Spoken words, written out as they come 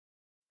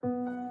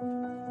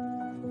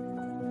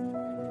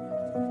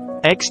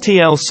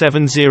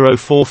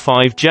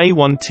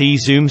XTL7045-J1-T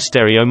zoom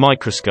stereo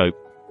microscope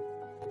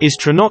is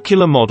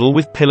trinocular model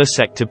with pillar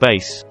sector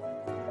base.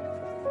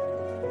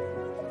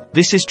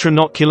 This is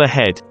trinocular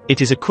head.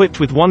 It is equipped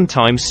with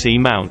 1x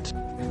mount.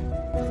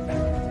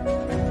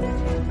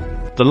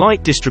 The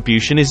light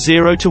distribution is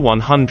 0 to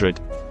 100.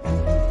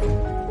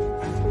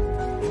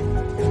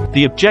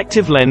 The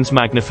objective lens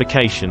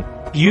magnification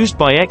used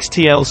by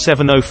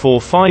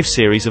XTL7045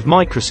 series of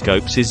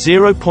microscopes is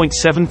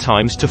 0.7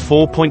 times to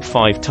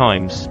 4.5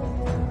 times.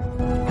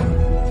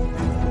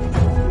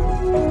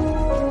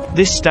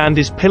 This stand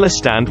is pillar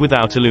stand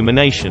without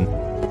illumination,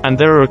 and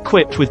they are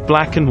equipped with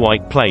black and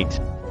white plate.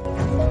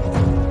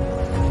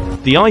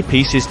 The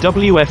eyepiece is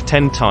WF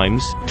 10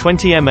 times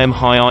 20 mm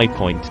high eye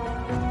point,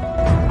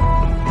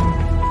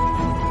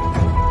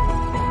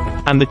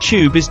 and the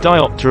tube is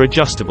diopter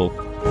adjustable.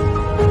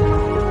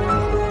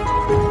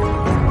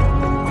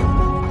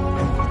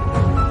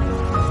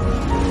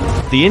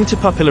 The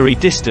interpupillary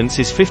distance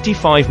is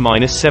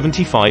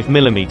 55–75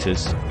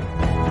 mm.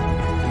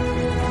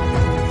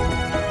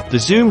 The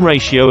zoom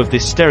ratio of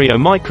this stereo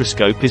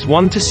microscope is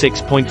 1 to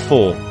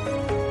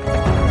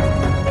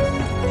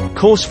 6.4.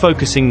 Coarse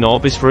focusing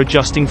knob is for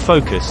adjusting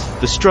focus.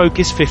 The stroke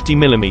is 50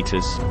 mm.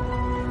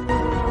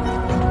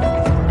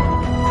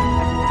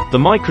 The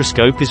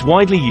microscope is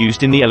widely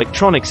used in the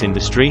electronics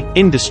industry,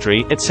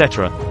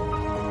 etc.,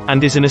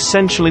 and is an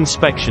essential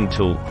inspection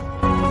tool.